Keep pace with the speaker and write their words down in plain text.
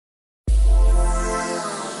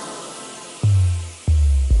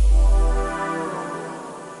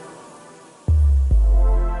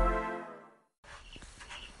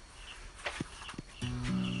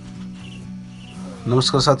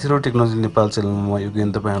नमस्कार साथीहरु, टेक्नोलोजी नेपाल च्यानलमा म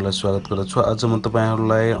युगेन तपाईहरुलाई स्वागत गर्दछु। आज म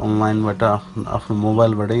तपाईहरुलाई अनलाइनबाट आफ्नो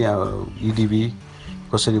मोबाइलबाटै ईडीबी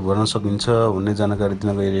कसरी भर्न सकिन्छ भन्ने जानकारी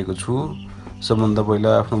दिन गइरहेको छु। सबभन्दा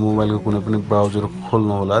पहिला आफ्नो मोबाइलको कुनै पनि ब्राउजर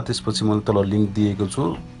खोल्नु होला। त्यसपछि मैले तल लिंक दिएको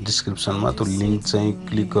छु डिस्क्रिप्सनमा, त्यो लिंक चाहिँ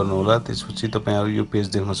क्लिक गर्नु होला। त्यसपछि तपाईहरु यो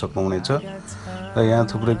पेज देख्न सक्नुहुनेछ र यहाँ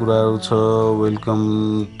थुप्रै कुराहरु छ। वेलकम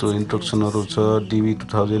टु इन्स्ट्रक्सनहरु छ, डीबी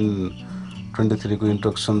 2023 को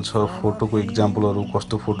इन्स्ट्रक्सन छ, फोटोको एक्जाम्पलहरु,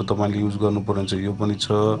 कस्तो फोटो तपाईले युज गर्नुपर्ने छ यो पनि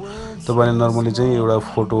छ। तपाईले नर्मली चाहिँ एउटा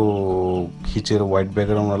फोटो खिचेर व्हाइट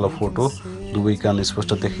ब्याकग्राउन्ड वाला फोटो, दुवै कान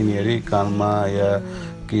स्पष्ट देखिने गरी कानमा या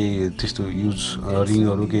के त्यस्तो युज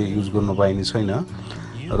रिङहरु के युज गर्न पाइने छैन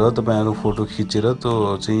र तपाईहरु फोटो खिचेर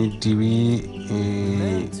त्यो चाहिँ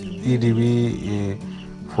ईडीबी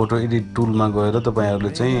फोटो एडिट टुलमा गएर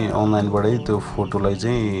तपाईहरुले चाहिँ अनलाइनबाटै त्यो फोटोलाई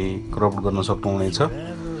चाहिँ क्रप गर्न सक्नुहुनेछ।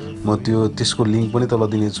 म त्यसको लिंक पनि तल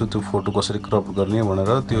दिनेछु, त्यो फोटो कसरी क्रप गर्ने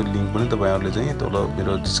भनेर। त्यो लिंक पनि तपाईहरुले चाहिँ तल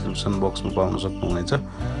मेरो डिस्क्रिप्सन बक्समा पाउन सक्नुहुनेछ।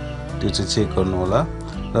 त्यो चाहिँ चेक गर्नु होला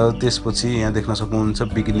र त्यसपछि यहाँ देख्न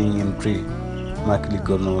सक्नुहुन्छ बिगिनिङ एन्ट्री मा क्लिक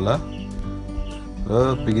गर्नु होला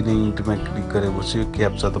र बिगिनिङ एन्ट्रीमा क्लिक गरेपछि यो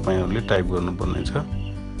क्याप्चा तपाईहरुले टाइप गर्नुपर्ने छ,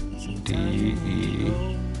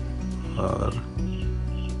 DERM4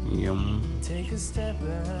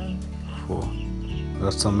 र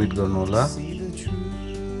सबमिट गर्नु होला।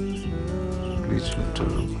 प्लिज इन्टर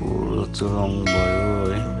कोड रङ भयो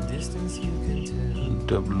है,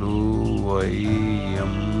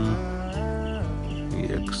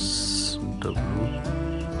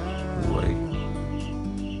 WYMXWY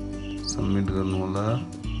सबमिट गर्नु होला।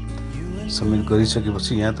 सबमिट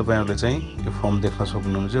गरिसकेपछि यहाँ तपाईहरुले चाहिँ यो फर्म देख्न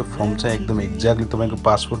सक्नुहुन्छ। फर्म चाहिँ एकदम एक्ज्याक्टली तपाईको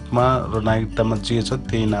पासपोर्टमा र नागरिकतामा जे छ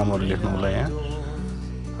त्यही नामहरु लेख्नु होला। यहाँ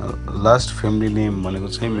लास्ट फ्यामिली नेम भनेको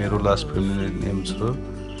चाहिँ मेरो लास्ट फ्यामिली नेम छ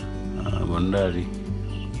भण्डारी,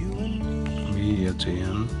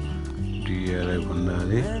 BHANDRI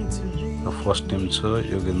भण्डारी र फर्स्ट नेम छ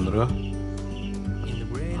योगेन्द्र।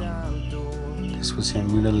 त्यसपछि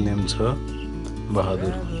मिडल नेम छ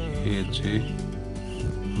बहादुर, AJ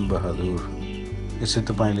बहादुर। यसरी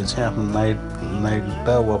तपाईले चाहिँ आफ्नो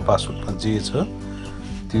नागरिकता वा पासपोर्टमा जे छ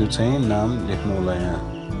त्यो चाहिँ नाम लेख्नु होला। यहाँ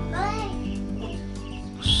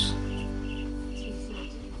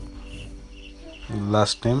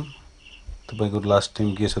लास्ट नेम, तपाईको लास्ट नेम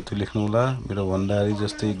के छ त्यो लेख्नु होला। मेरो भण्डारी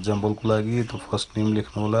जस्तै एक्जाम्पलको लागि त्यो फर्स्ट नेम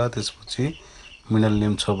लेख्नु होला। त्यसपछि मिडल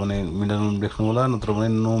नेम छ भने मिडल नेम लेख्नु होला, नत्र भने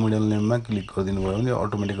नो मिडल नेममा क्लिक गरिदिनु भयो भने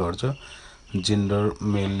अटोमेटिक हट्छ। जेन्डर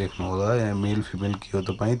मेल लेख्नु होला, या मेल फिमेल के हो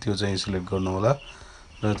तपाई त्यो चाहिँ सिलेक्ट गर्नु होला।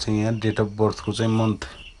 र चाहिँ यहाँ डेट अफ बर्थको चाहिँ मन्थ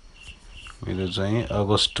मेरो चाहिँ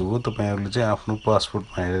अगस्त हो। तपाईहरुले चाहिँ आफ्नो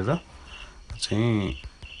पासपोर्टमा हेरेर चाहिँ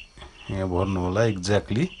यहाँ भर्नु होला।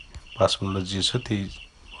 एक्ज्याक्टली पासपोर्टमा जे छ त्यही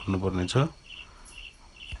भर्नुपर्ने छ।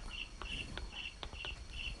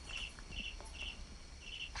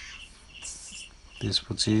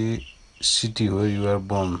 त्यसपछि सिटी हो यु आर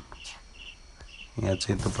बोर्न, यहाँ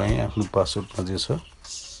चाहिँ तपाई आफ्नो पासपोर्टमा जे छ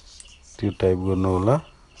त्यो टाइप गर्नु होला।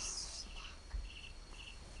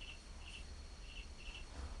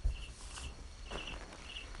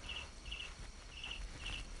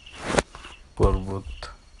 पर्वत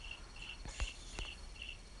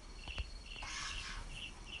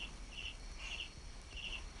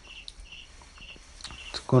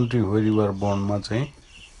country where you are born मा चाहिँ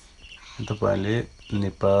तपाईले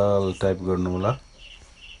नेपाल टाइप गर्नु होला।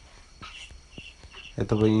 या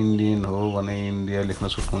तपाई इन्डियन हो भने इन्डिया लेख्न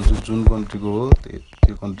सक्नुहुन्छ। जुन कन्ट्रीको हो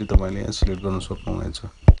त्यो कन्ट्री तपाईले यहाँ सिलेक्ट गर्न सक्नुहुनेछ।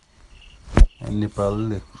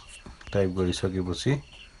 नेपाल टाइप गरिसकेपछि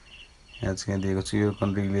यहाँ चाहिँ दिएको छ your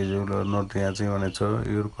country eligible or not. यहाँ चाहिँ भनेछ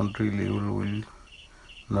your country eligible will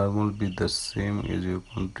normal be the same as your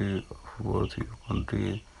country of birth. Your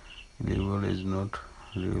country eligible is not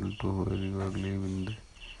real to where you are live in the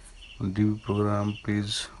DB program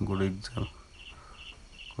please good exam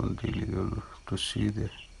country legal to see the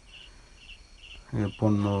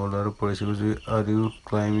पढ्नु होला र पढिसकेपछि are you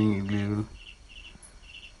climbing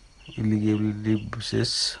इलिगेबली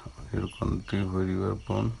विशेष your country where you are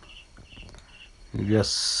born.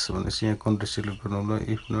 यस भनेपछि यहाँ country select गर्नु होला।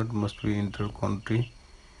 If not must be enter country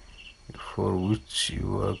for which you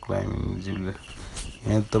are climbing eligible.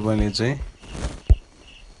 यहाँ तपाईले चाहिँ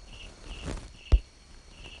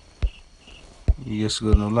यस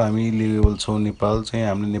गर्नु होला। हामी इलिजिबल छौं नेपाल चाहिँ,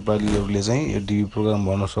 हामीले नेपालीहरुले चाहिँ यो डीबी प्रोग्राम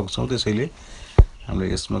भर्न सक्छौं, त्यसैले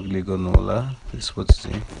हामीले यसमा क्लिक गर्नु होला। त्यसपछि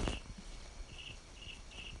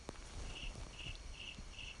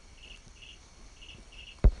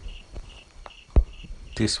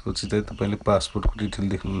चाहिँ तपाईले पासपोर्टको डिटेल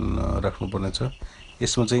राख्नु पर्ने छ।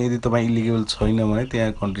 यसमा चाहिँ यदि तपाई इलिजिबल छैन भने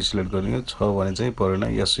त्यहाँ कन्ट्री सिलेक्ट गर्ने छ भने चाहिँ परेन।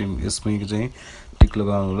 यसमै चाहिँ टिक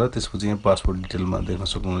लगाउनु होला। त्यसपछि यहाँ पासपोर्ट डिटेलमा देख्न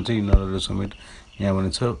सक्नुहुन्छ इनर सब्मिट यहाँ भने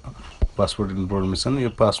छ पासपोर्ट इन्फर्मेसन। यो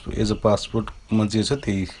पासपोर्ट एज अ पासपोर्टमा जे छ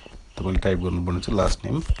त्यही तपाईँले टाइप गर्नुपर्ने छ। Last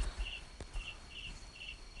name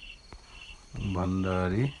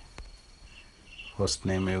Bhandari, first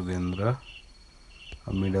name Yogendra,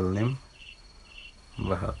 middle name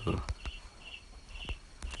Bahadur.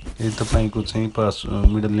 यदि तपाईँको चाहिँ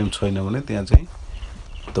मिडल नेम छैन भने त्यहाँ चाहिँ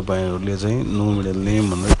तपाईँहरूले चाहिँ नो मिडल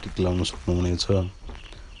नेम भनेर टिक लगाउन सक्नुहुनेछ।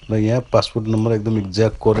 र यहाँ पासपोर्ट नम्बर एकदम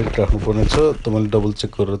एक्ज्याक्ट करेक्ट राख्नुपर्ने छ। तपाईँले डबल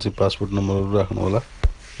चेक गरेर चाहिँ पासपोर्ट नम्बरहरू राख्नु होला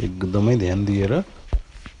एकदमै ध्यान दिएर।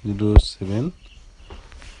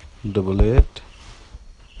 0788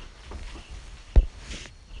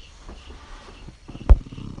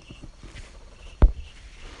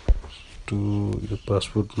 यो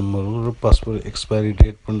पासपोर्ट नम्बर हो। र पासपोर्ट एक्सपायरी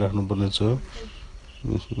डेट पनि राख्नुपर्ने छ।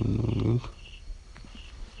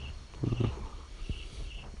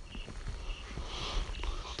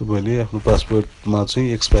 तपाईँले आफ्नो पासपोर्टमा चाहिँ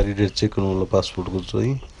एक्सपायरी डेट चेक गर्नु होला। पासपोर्टको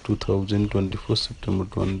चाहिँ 2024 सेप्टेम्बर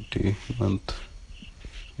 20 मन्थ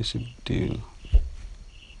यसरी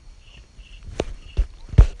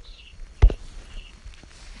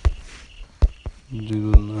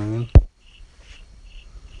 09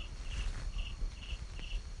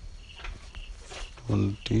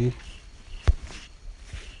 20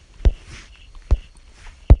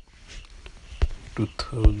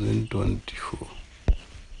 2024।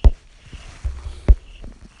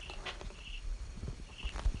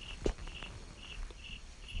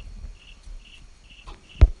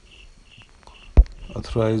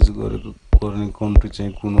 अथराइज गर्ने कन्ट्री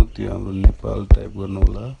चाहिँ कुन हो त्यो हाम्रो नेपाल टाइप गर्नु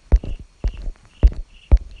होला।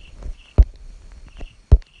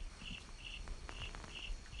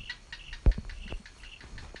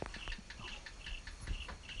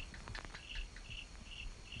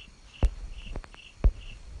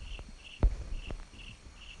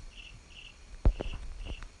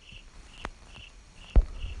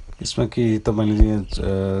 यसमा के तपाईले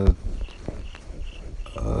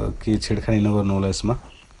के छेडखानी नगर्नु होला। यसमा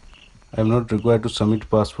I am not required to submit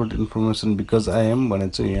passport information because I am भने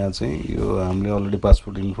चाहिँ यहाँ चाहिँ यो हामीले अलरेडी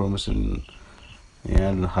पासपोर्ट इन्फर्मेसन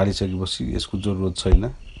यहाँ हालिसकेपछि यसको जरुरत छैन।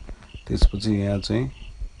 त्यसपछि यहाँ चाहिँ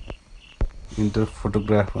इन्टर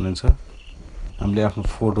फोटोग्राफ भनेछ। हामीले आफ्नो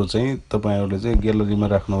फोटो चाहिँ तपाईहरुले चाहिँ ग्यालरीमा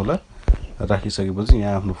राख्नु होला। राखिसकेपछि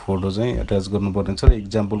यहाँ आफ्नो फोटो चाहिँ एट्याच गर्नुपर्ने छ। र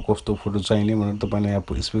एक्जाम्पल कस्तो फोटो चाहिने भनेर तपाईले यहाँ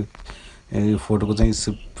यो फोटोको चाहिँ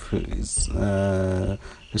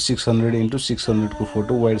 600 into 600 को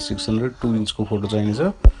फोटो, वाइड 600 2 इन्चको फोटो चाहिने छ।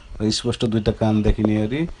 र स्पष्ट दुईटा कान देखिने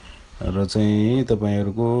गरी र चाहिँ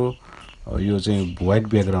तपाईहरुको यो चाहिँ व्हाइट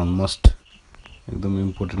ब्याकग्राउन्ड मस्ट एकदम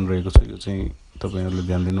इम्पोर्टेन्ट रहेको छ। यो चाहिँ तपाईहरुले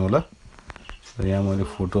ध्यान दिनु होला। र यहाँ मैले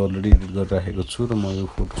फोटो अलरेडी एडिट गरेर राखेको छु र म यो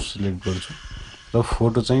फोटो सिलेक्ट गर्छु। र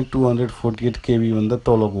फोटो चाहिँ 248 KB भन्दा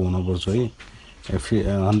तलको हुनुपर्छ है।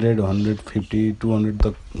 100 150 200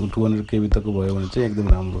 तक 200 KB तक भयो भने चाहिँ एकदम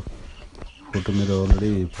राम्रो। फोटो मेरो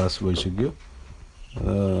अलरेडी पास भइसक्यो।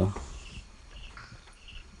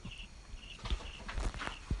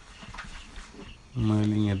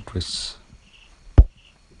 मेलिङ एड्रेस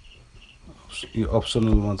यो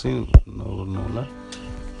अप्सनलमा चाहिँ नगर्नु होला।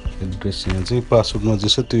 एड्रेस यहाँ चाहिँ पासवर्डमा जे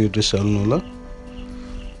छ त्यो एड्रेस हाल्नु होला।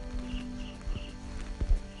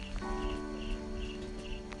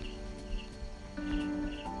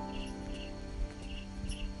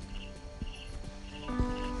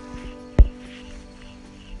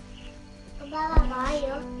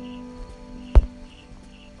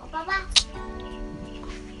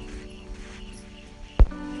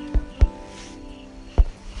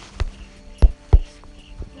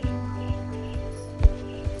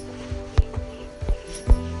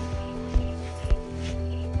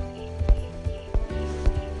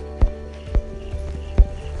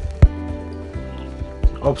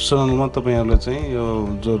 अप्सनलमा तपाईहरुले चाहिँ यो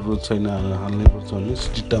जरुरत छैन हाल्नै पर्छ भने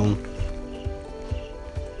सिटी टाउन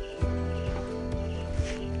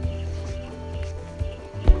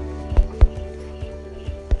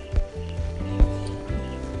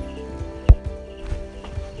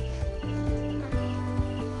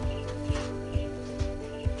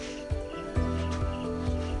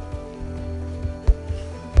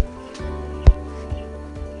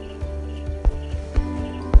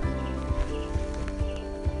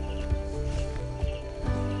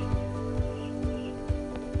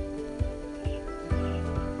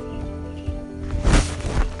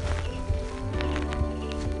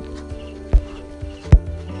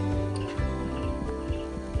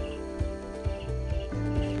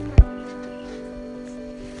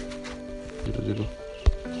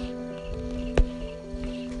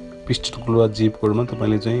स्टेट कोड वा जिप कोडमा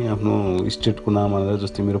तपाईले चाहिँ आफ्नो स्टेटको नाम हालेर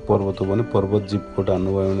जस्तै मेरो पर्वत हो भने पर्वत जिप कोड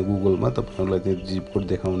हाल्नुभयो भने गुगलमा तपाईहरुलाई त्यो जिप कोड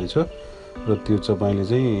देखाउनेछ र त्यो तपाईले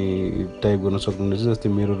चाहिँ टाइप गर्न सक्नुहुनेछ। जस्तै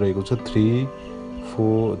मेरो रहेको छ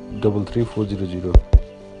 3433400400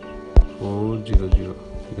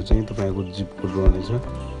 यो चाहिँ तपाईको जिप कोड रहनेछ।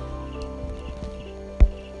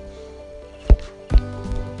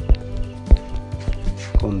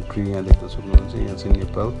 कन्ट्री यहाँ देख्न सक्नुहुन्छ, यहाँ चाहिँ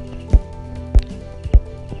नेपाल।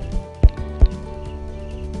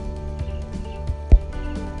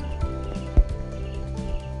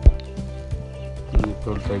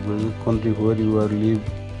 नेपाल टाइप गर्नु, country where you are leave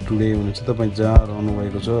today हुनेछ, तपाईँ जहाँ रहनु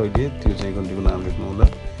भएको छ अहिले त्यो चाहिँ कन्ट्रीको नाम लेख्नु होला।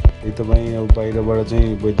 यदि तपाईँ अब बाहिरबाट चाहिँ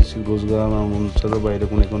वैदेशिक रोजगारमा हुनुहुन्छ र बाहिर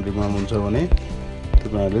कुनै कन्ट्रीमा हुनुहुन्छ भने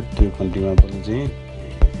तपाईहरुले त्यो कन्ट्रीमा पनि चाहिँ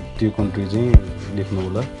त्यो कन्ट्री चाहिँ लेख्नु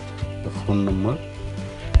होला। फोन नम्बर,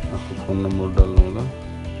 आफ्नो फोन नम्बर डाल्नु होला।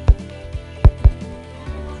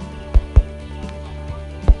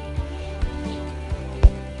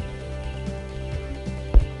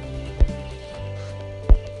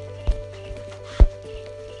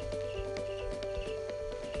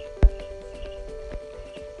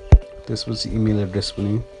 त्यसपछि इमेल एड्रेस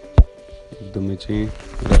पनि एकदमै चाहिँ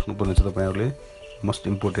राख्नुपर्ने छ तपाईहरुले, मोस्ट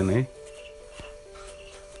इम्पोर्टेन्ट है।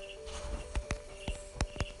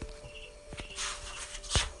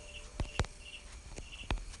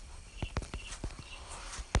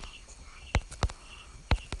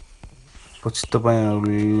 पछि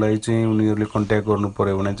तपाईहरुलाई चाहिँ उनीहरुले कन्ट्याक्ट गर्नु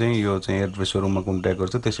पर्यो भने चाहिँ यो चाहिँ एड्रेसहरुमा कन्ट्याक्ट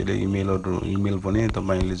गर्छ, त्यसैले इमेल पनि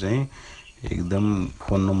तपाईले चाहिँ एकदम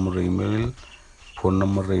फोन नम्बर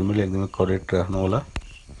र इमेल एकदमै करेक्ट राख्नु होला,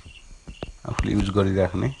 आफूले युज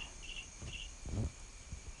गरिराख्ने।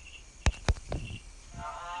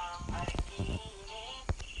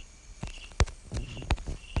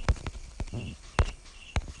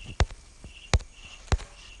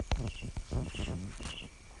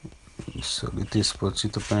 त्यसपछि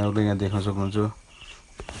तपाईहरुले यहाँ देख्न सक्नुहुन्छ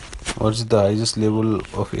what is the highest level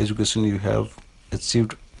of education you have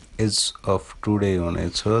achieved as of today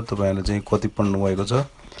भनेछ। तपाईहरुले चाहिँ कति पढ्नु भएको छ।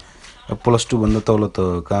 +2 भन्दा तल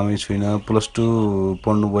त कामै छैन, +2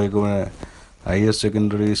 पढ्नु भएको भने हायर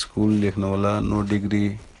सेकेन्डरी स्कुल लेख्नु होला, no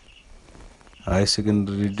degree, high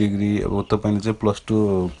secondary degree. अब तपाईले चाहिँ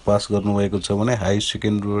 +2 पास गर्नु भएको छ भने हाई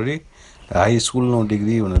स्कुल नो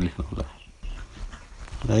डिग्री भनेर लेख्नु होला,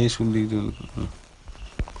 हाई स्कुल डिग्री।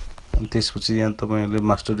 त्यसपछि यहाँ तपाईहरुले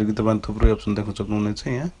मास्टर डिग्री, तपाईले थुप्रै अप्सन देख्न सक्नुहुनेछ।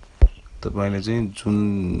 यहाँ तपाईले चाहिँ जुन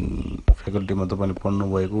फ्याकल्टीमा तपाईले पढ्नु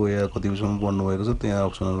भएको या कति वर्षसम्म पढ्नु भएको छ त्यहाँ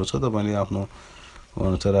अप्सनहरु छ, तपाईले आफ्नो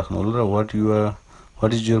अनुसार राख्नु होला। र what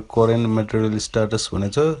is your current material status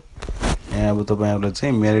भनेछ। यहाँ अब तपाईहरुले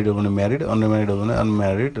चाहिँ म्यारिड हो भने म्यारिड, अनम्यारिड हो भने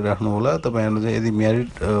अनम्यारिड राख्नु होला। तपाईहरुले चाहिँ यदि म्यारिड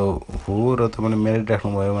हो र तपाईले म्यारिड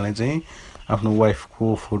राख्नु भयो भने चाहिँ आफ्नो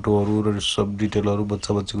वाइफको फोटोहरु र सब डिटेलहरु,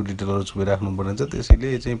 बच्चाको डिटेलहरु सबै राख्नु पर्ने छ।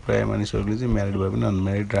 त्यसैले चाहिँ प्राय मानिसहरुले चाहिँ म्यारिड भए पनि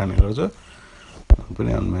अनम्यारिड राख्ने गर्छ,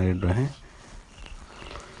 पनि अनम्यारिड रहे।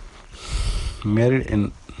 म्यारिड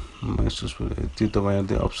इन माइ ससुराली, त्यो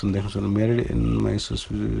तपाईहरुले अप्सन देख्न सक्नुहुन्छ, म्यारिड इन माइ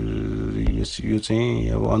ससुराली। यो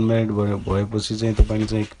चाहिँ अब अनम्यारिड भएपछि चाहिँ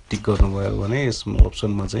तपाईले चाहिँ टिक गर्नुभयो भने यस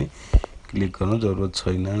अप्सनमा चाहिँ क्लिक गर्न जरुरत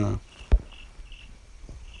छैन।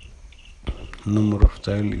 नम्बर अफ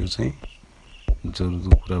चाइल्ड, यो चाहिँ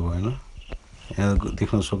जरुरतको कुरा भएन। यहाँ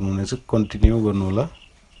देख्न सक्नुहुनेछ, कन्टिन्यू गर्नु होला।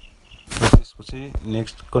 त्यसपछि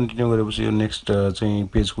नेक्स्ट कन्टिन्यू गरेपछि यो नेक्स्ट चाहिँ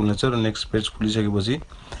पेज खुल्नेछ र नेक्स्ट पेज खुलिसकेपछि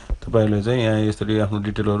तपाईहरुले चाहिँ यहाँ यसरी आफ्नो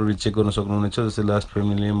डिटेलहरु रिचेक गर्न सक्नुहुनेछ। जस्तै लास्ट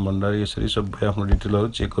फ्यामिली नेम भण्डार, यसरी सबै आफ्नो डिटेलहरु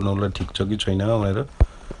चेक गर्नु होला ठीक छ कि छैन भनेर।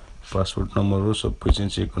 पासवर्ड नम्बरहरु सबै चाहिँ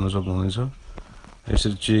चेक गर्न सक्नुहुनेछ।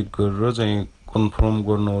 यसरी चेक गरेर चाहिँ कन्फर्म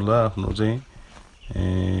गर्नु होला आफ्नो चाहिँ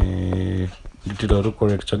डिटेलहरु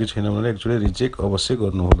करेक्ट छ कि छैन भनेर एकचोटी रिचेक अवश्य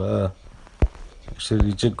गर्नु होला। यसरी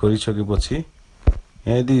रिचेक गरिसकेपछि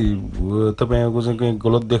यहाँ यदि तपाईहरुको चाहिँ कहीं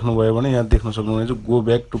गलत देख्नु भयो भने यहाँ देख्न सक्नुहुनेछ गो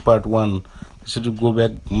ब्याक टु पार्ट 1। त्यसरी गो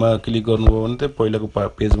ब्याक मा क्लिक गर्नुभयो भने चाहिँ पहिलाको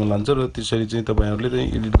पेजमा लान्छ र त्यसरी चाहिँ तपाईहरुले चाहिँ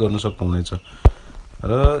एडिट गर्न सक्नुहुनेछ।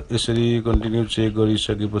 र यसरी कन्टिन्यू चेक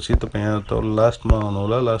गरिसकेपछि तपाई यहाँ त लास्टमा आउनु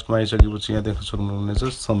होला। लास्टमा आइसकेपछि यहाँ देख्न सक्नुहुनेछ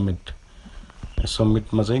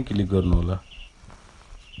सबमिटमा चाहिँ क्लिक गर्नु होला।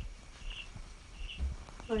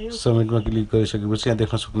 सबमिटमा क्लिक गरिसकेपछि यहाँ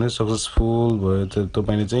देख्न सक्नुहुनेछ सक्सेसफुल भयो।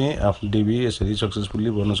 तपाईले चाहिँ आफ्नो डिबी यसरी सक्सेसफुली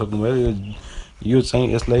भर्न सक्नुभयो। यो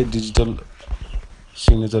चाहिँ यसलाई डिजिटल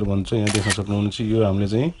सिग्नेचर भन्छ। यहाँ देख्न सक्नुहुनेछ यो हामीले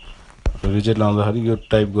चाहिँ रिजल्ट लाउँदाखेरि यो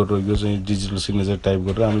टाइप गरेर यो चाहिँ डिजिटल सिग्नेचर टाइप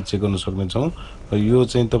गरेर हामी चेक गर्न सक्ने छौं। र यो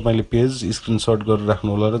चाहिँ तपाईले पेज स्क्रिनशट गरेर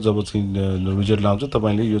राख्नु होला र जब चाहिँ रिजल्ट आउँछ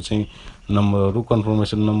तपाईले यो चाहिँ नम्बरहरु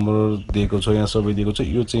कन्फर्मेसन नम्बर दिएको छ, यहाँ सबै दिएको छ,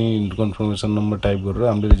 यो चाहिँ कन्फर्मेसन नम्बर टाइप गरेर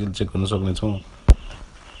हामीले रिजल्ट चेक गर्न सक्ने छौं।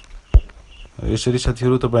 यसरी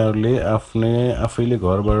साथीहरु तपाईहरुले आफैले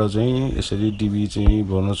घरबाट चाहिँ यसरी डिबी चाहिँ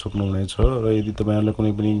भर्न सक्नुहुनेछ र यदि तपाईहरुलाई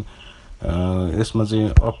कुनै पनि यसमा चाहिँ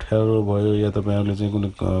अप्ठ्यारो भयो या तपाईहरुले चाहिँ कुनै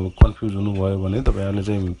कन्फ्युज हुनुभयो भने तपाईहरुले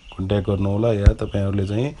चाहिँ कन्ट्याक्ट गर्नु होला या तपाईहरुले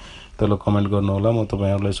चाहिँ तल कमेन्ट गर्नु होला म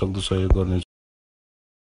तपाईहरुलाई सक्दो सहयोग गर्ने